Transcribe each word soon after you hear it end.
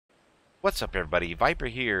What's up, everybody? Viper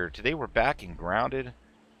here. Today we're back in Grounded, and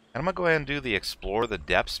I'm gonna go ahead and do the Explore the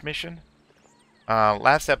Depths mission.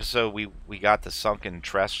 Last episode we got the Sunken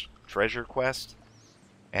Treasure quest,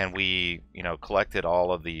 and we collected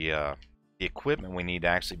all of the equipment we need to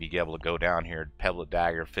actually be able to go down here: Pebblet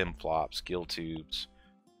Dagger, Fin Flop, Skill Tubes.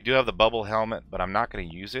 We do have the bubble helmet, but I'm not going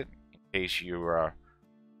to use it in case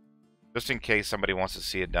just in case somebody wants to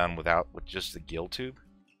see it done with just the gill tube.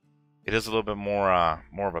 It is a little bit more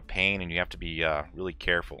of a pain, and you have to be really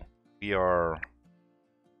careful. We are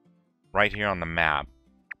right here on the map,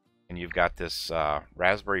 and you've got this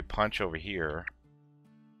raspberry punch over here,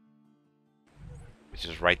 which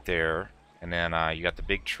is right there, and then you got the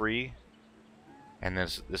big tree, and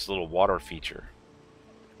this little water feature.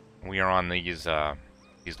 We are on these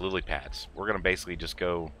lily pads. We're gonna basically just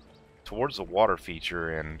go towards the water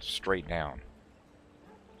feature and straight down.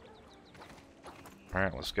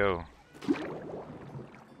 Alright, let's go.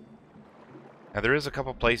 Now there is a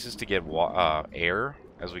couple places to get air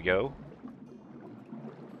as we go,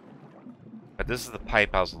 but this is the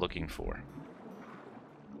pipe I was looking for,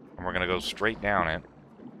 and we're gonna go straight down it.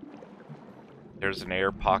 There's an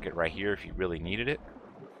air pocket right here if you really needed it,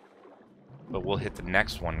 but we'll hit the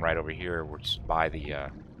next one right over here, which is by the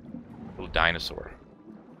little dinosaur.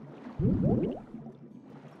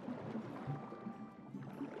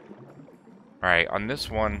 Alright, on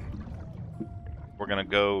this one we're gonna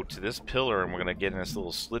go to this pillar, and we're gonna get in this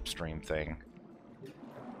little slipstream thing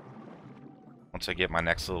once I get my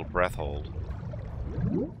next little breath hold.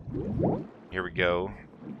 Here we go,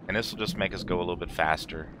 and this will just make us go a little bit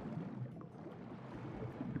faster.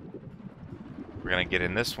 We're gonna get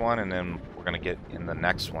in this one, and then we're gonna get in the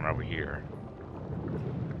next one over here,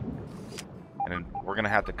 and then we're gonna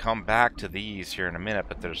have to come back to these here in a minute,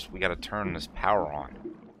 but we gotta turn this power on.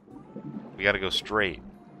 We gotta go straight.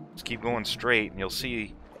 Just keep going straight, and you'll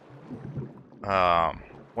see one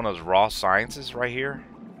of those raw sciences right here.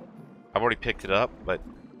 I've already picked it up, but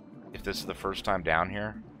if this is the first time down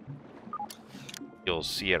here, you'll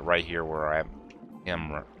see it right here where I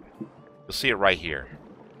am. You'll see it right here.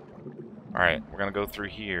 Alright, we're gonna go through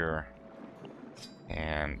here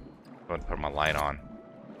and go ahead and put my light on.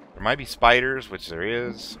 There might be spiders, which there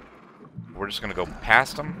is. We're just gonna go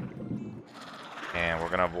past them, and we're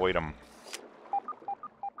gonna avoid them.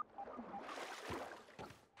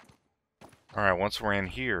 Alright, once we're in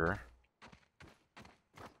here,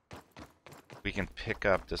 we can pick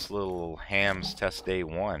up this little Ham's Test Day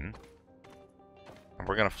 1, and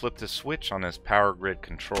we're going to flip the switch on this power grid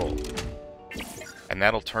control, and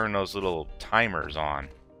that'll turn those little timers on.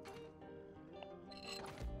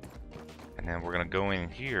 And then we're going to go in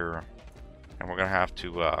here, and we're going to have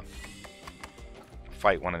to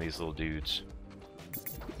fight one of these little dudes.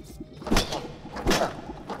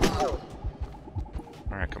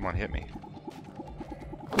 Alright, come on, hit me.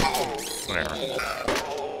 Whatever.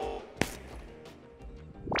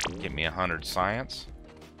 Give me 100 science.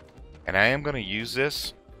 And I am going to use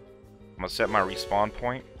this. I'm going to set my respawn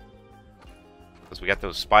point, because we got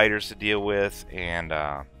those spiders to deal with, and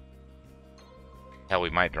hell, we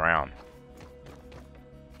might drown.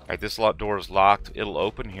 Alright, this door is locked. It'll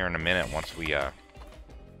open here in a minute once we oh,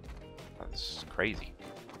 this is crazy.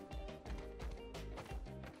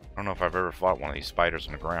 I don't know if I've ever fought one of these spiders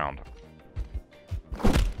on the ground.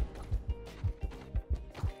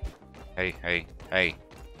 Hey, hey, hey.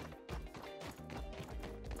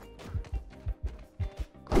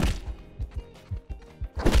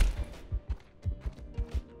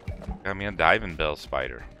 Got me a diving bell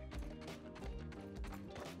spider.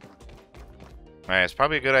 Alright, it's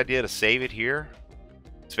probably a good idea to save it here,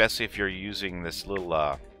 especially if you're using this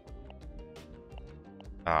little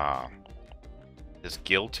this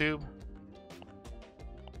gill tube,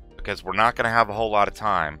 because we're not going to have a whole lot of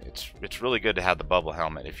time. It's really good to have the bubble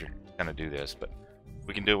helmet if you're going to do this, but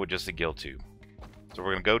we can do it with just the gill tube. So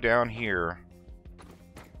we're going to go down here,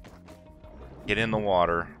 get in the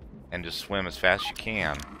water, and just swim as fast as you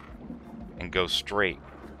can, and go straight.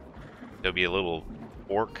 There'll be a little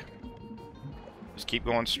fork. Just keep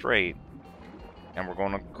going straight, and we're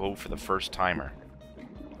going to go for the first timer.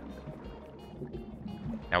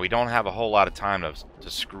 Now, we don't have a whole lot of time to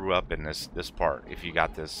screw up in this part if you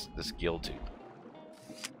got this gill tube.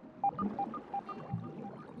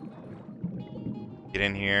 Get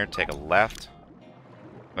in here, take a left.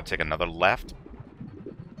 I'm going to take another left,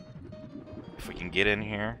 if we can get in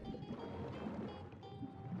here.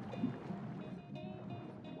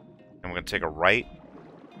 And we're going to take a right,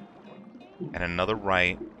 and another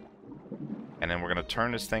right, and then we're going to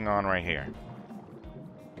turn this thing on right here.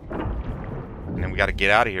 And then we got to get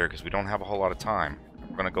out of here because we don't have a whole lot of time.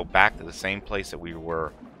 We're going to go back to the same place that we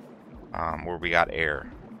were where we got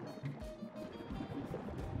air.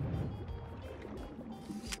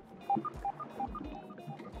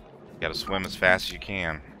 You gotta swim as fast as you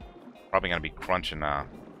can. Probably gonna be crunching,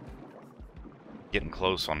 getting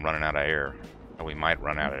close on running out of air. Or we might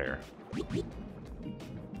run out of air.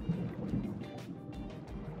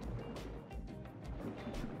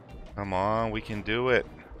 Come on, we can do it.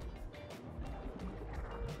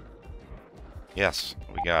 Yes,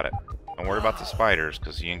 we got it. Don't worry about the spiders,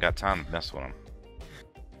 because you ain't got time to mess with them.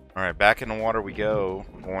 Alright, back in the water we go.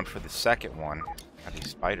 Going for the second one. God, these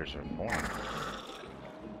spiders are boring.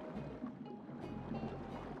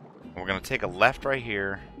 We're going to take a left right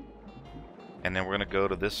here. And then we're going to go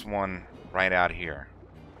to this one right out here.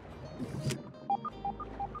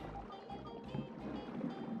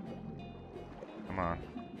 Come on.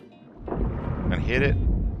 I'm going to hit it.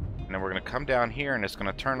 And then we're going to come down here and it's going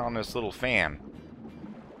to turn on this little fan.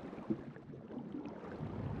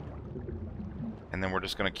 And then we're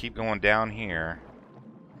just going to keep going down here.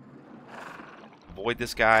 Avoid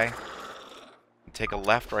this guy. And take a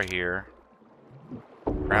left right here.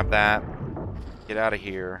 Grab that. Get out of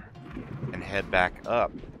here. And head back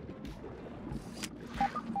up. We're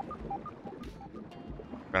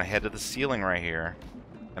going to head to the ceiling right here.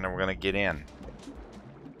 And then we're going to get in.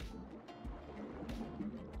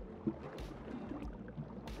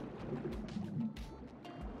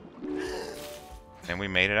 And we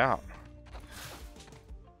made it out.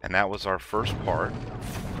 And that was our first part.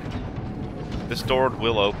 This door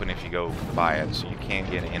will open if you go by it, so you can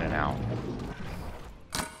get in and out.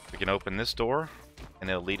 We can open this door, and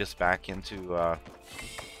it'll lead us back into, you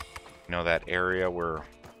know, that area where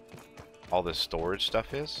all this storage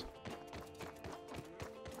stuff is.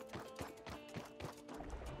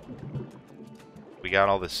 We got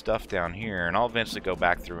all this stuff down here, and I'll eventually go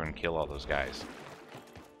back through and kill all those guys.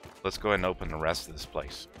 Let's go ahead and open the rest of this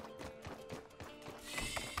place.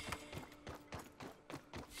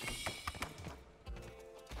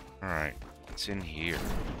 Alright, what's in here?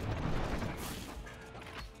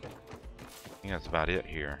 I think that's about it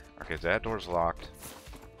here. Okay, so that door's locked.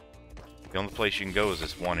 The only place you can go is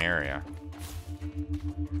this one area.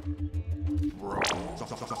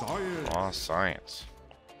 Aw, science.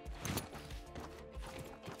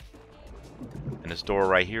 And this door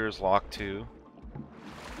right here is locked too.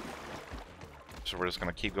 So we're just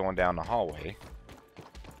going to keep going down the hallway.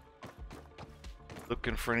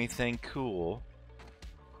 Looking for anything cool.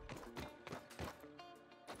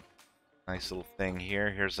 Nice little thing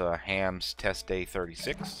here. Here's a Ham's Test Day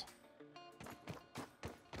 36.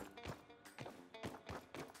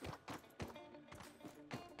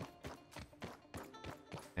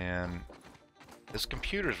 And this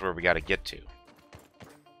computer's where we got to get to.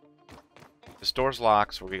 This door's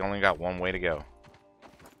locked, so we only got one way to go.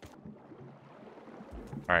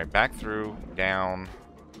 Alright, back through, down,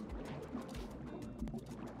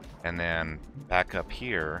 and then back up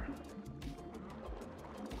here.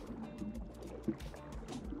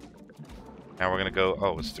 Now we're going to go,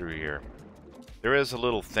 oh, it's through here. There is a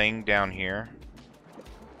little thing down here,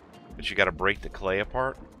 but you got to break the clay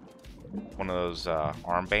apart. One of those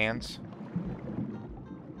armbands.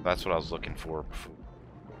 That's what I was looking for before.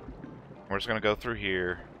 We're just going to go through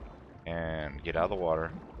here and get out of the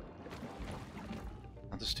water.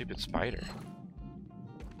 The stupid spider.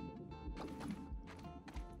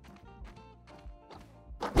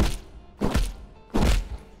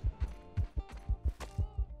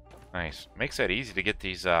 Nice. Makes that easy to get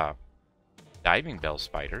these diving bell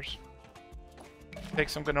spiders. Take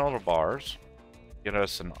some granola bars. Get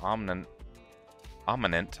us an ominent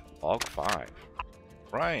log 5.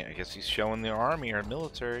 Right, I guess he's showing the army or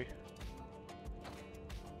military.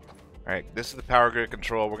 Alright, this is the power grid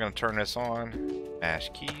control. We're going to turn this on. Mash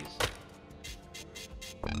keys.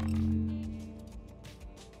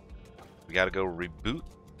 We got to go reboot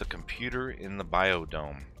the computer in the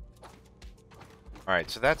biodome. Alright,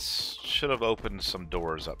 so that should have opened some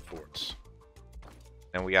doors up for us.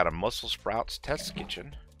 Then we got a Muscle Sprouts test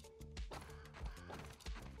kitchen.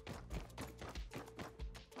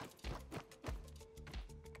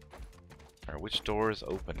 Alright, which door is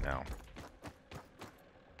open now?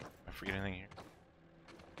 Forget anything here?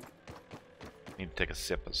 Need to take a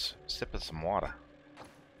sip of some water.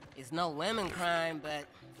 It's no lemon crime, but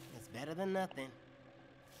it's better than nothing.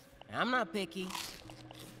 I'm not picky.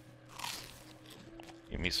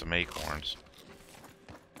 Give me some acorns.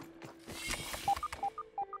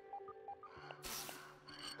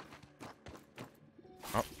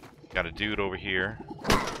 Oh, got a dude over here.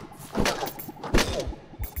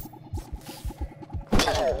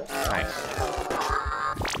 Nice.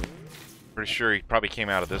 Pretty sure he probably came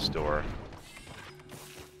out of this door.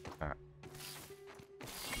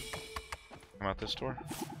 Come out this door?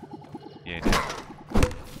 Yeah, he did.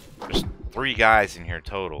 There's 3 guys in here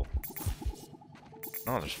total.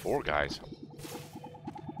 No, there's 4 guys.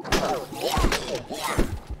 Oh,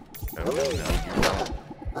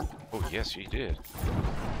 no. Oh, yes, he did.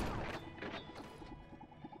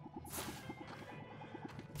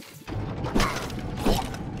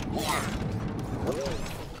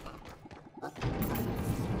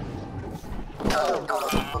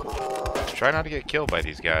 Just try not to get killed by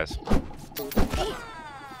these guys.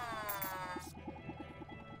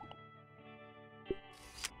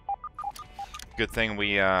 Good thing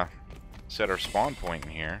we set our spawn point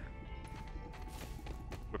in here.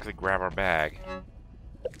 Quickly grab our bag.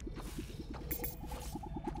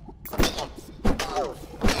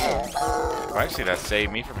 Oh, actually, that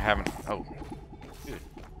saved me from having... Oh, dude.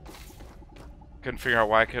 Couldn't figure out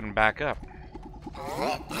why I couldn't back up.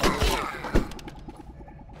 I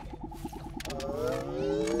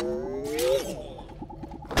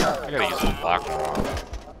gotta use the block rock.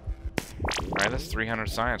 Alright, that's 300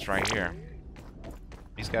 science right here.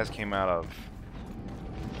 These guys came out of...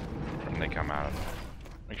 Where did they come out of?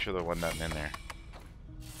 Make sure there wasn't nothing in there.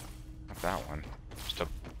 Not that one. Just a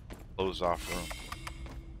closed off room.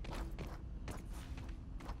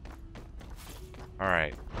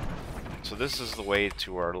 Alright. So this is the way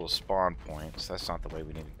to our little spawn points. That's not the way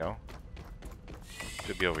we need to go.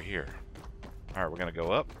 Could be over here. Alright, we're gonna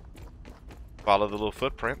go up. Follow the little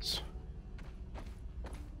footprints.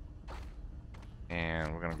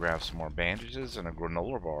 And we're gonna grab some more bandages and a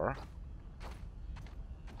granola bar.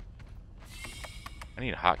 I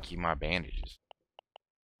need to hotkey my bandages.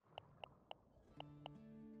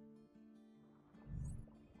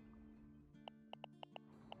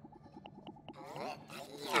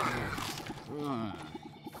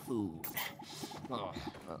 Food.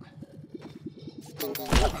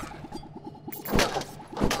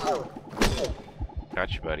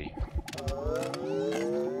 Got you, buddy.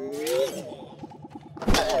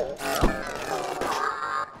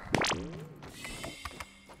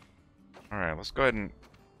 Alright, let's go ahead and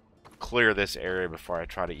clear this area before I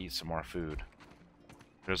try to eat some more food.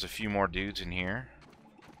 There's a few more dudes in here.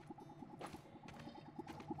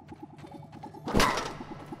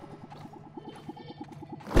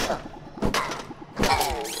 I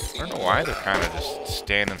don't know why they're kind of just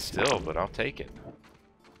standing still, but I'll take it.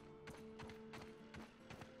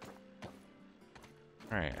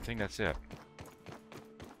 Alright, I think that's it.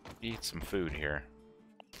 Eat some food here.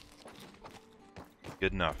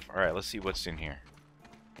 Good enough. Alright, let's see what's in here.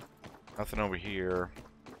 Nothing over here.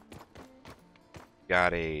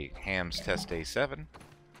 Got a Ham's Test A7.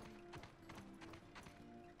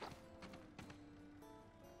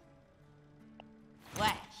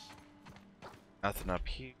 Flash. Nothing up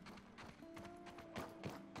here.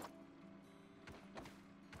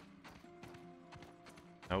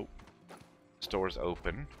 Nope. Store's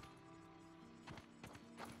open.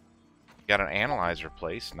 Got an analyzer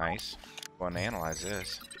place. Nice. Go and analyze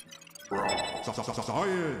this.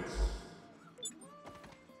 Science.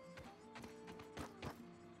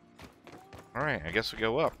 Alright, I guess we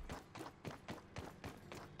go up.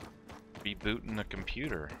 Rebooting the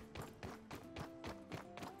computer.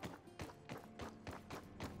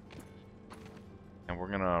 And we're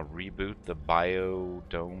gonna reboot the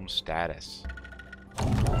biodome status.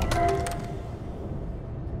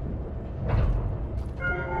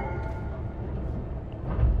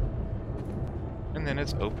 And then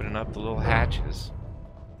it's opening up the little hatches.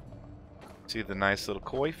 See the nice little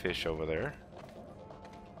koi fish over there.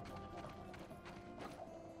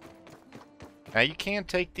 Now you can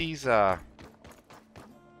take these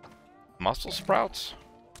mussel sprouts.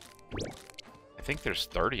 I think there's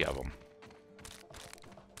 30 of them.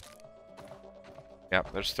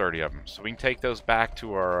 Yep, there's 30 of them. So we can take those back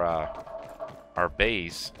to our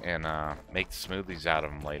base and make smoothies out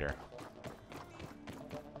of them later.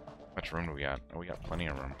 How much room do we got? Oh, we got plenty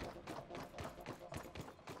of room.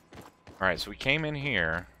 Alright, so we came in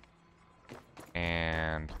here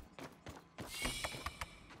and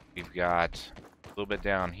we've got a little bit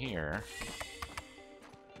down here.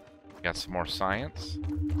 Got some more science.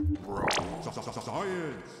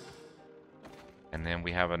 Science. And then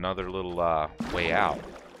we have another little way out.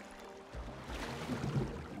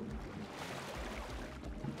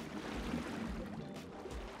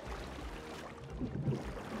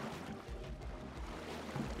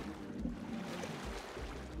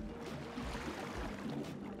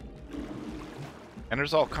 And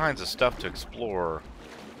there's all kinds of stuff to explore,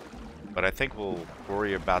 but I think we'll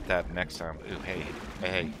worry about that next time. Ooh, hey, hey,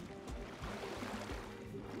 hey.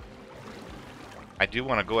 I do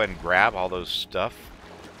want to go ahead and grab all those stuff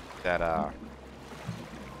that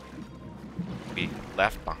we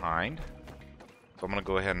left behind. So I'm going to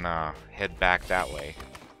go ahead and head back that way.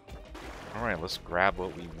 Alright, let's grab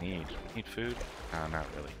what we need. Need food? No, not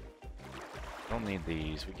really. Don't need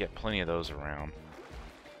these. We get plenty of those around.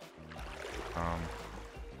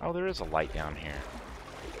 Oh, there is a light down here.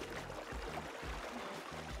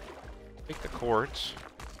 Take the quartz.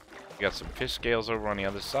 We got some fish scales over on the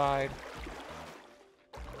other side.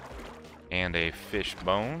 And a fish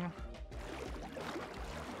bone.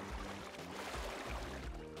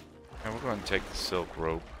 And we're going to take the silk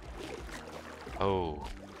rope. Oh,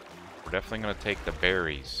 we're definitely going to take the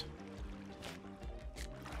berries.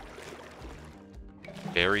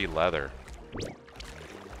 Berry leather.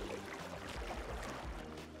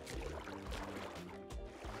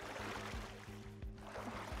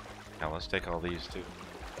 Now let's take all these too.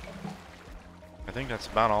 I think that's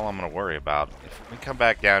about all I'm going to worry about. If we come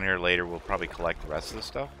back down here later, we'll probably collect the rest of the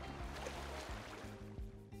stuff.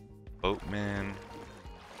 Boatman.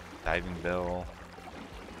 Diving bell.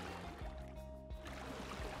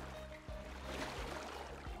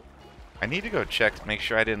 I need to go check, make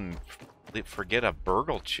sure I didn't forget a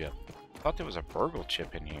BurgL chip. I thought there was a BurgL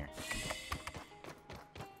chip in here.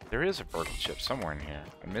 There is a BurgL chip somewhere in here.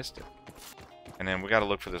 I missed it. And then we got to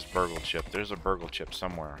look for this BurgL chip. There's a BurgL chip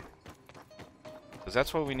somewhere. Because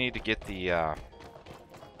that's what we need to get the... Oh,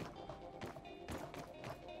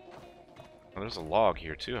 there's a log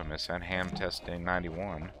here too. I missed that. Ham testing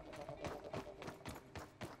 91.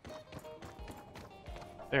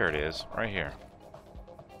 There it is, right here.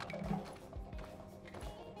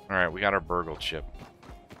 Alright, we got our BurgL chip.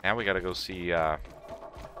 Now we gotta go see,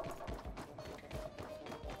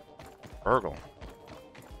 BurgL.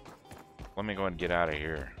 Let me go and get out of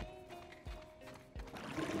here.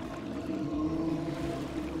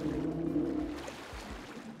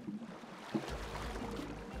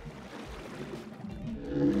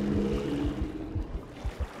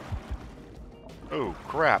 Oh,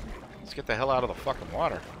 crap. Let's get the hell out of the fucking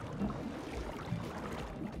water.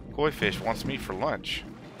 Koi fish wants me for lunch.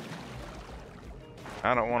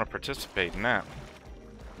 I don't want to participate in that.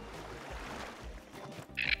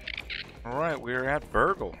 Alright, we're at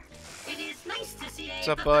BurgL. It is nice to see What's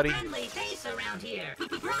up, buddy? friendly face around here.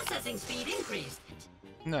 Processing speed increased.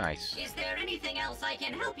 Nice. Is there anything else I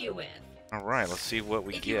can help you with? Alright, let's see what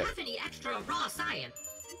we If get. you have any extra raw science.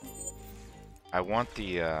 I want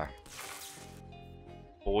the,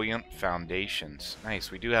 buoyant foundations.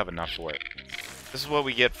 Nice, we do have enough for it. This is what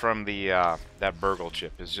we get from the, that BurgL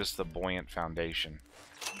chip, is just the buoyant foundation.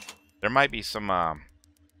 There might be some,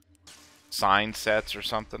 sign sets or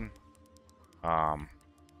something. But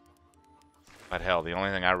hell, the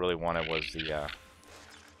only thing I really wanted was the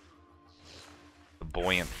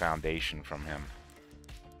buoyant foundation from him.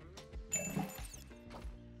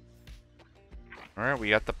 Alright, we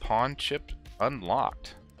got the pawn chip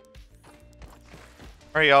unlocked.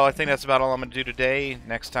 Alright, y'all, I think that's about all I'm going to do today.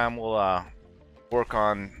 Next time we'll work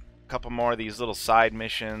on a couple more of these little side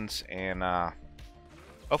missions, and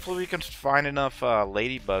hopefully we can find enough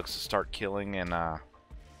ladybugs to start killing and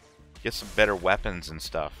get some better weapons and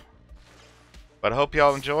stuff. But I hope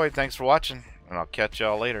y'all enjoyed. Thanks for watching, and I'll catch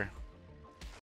y'all later.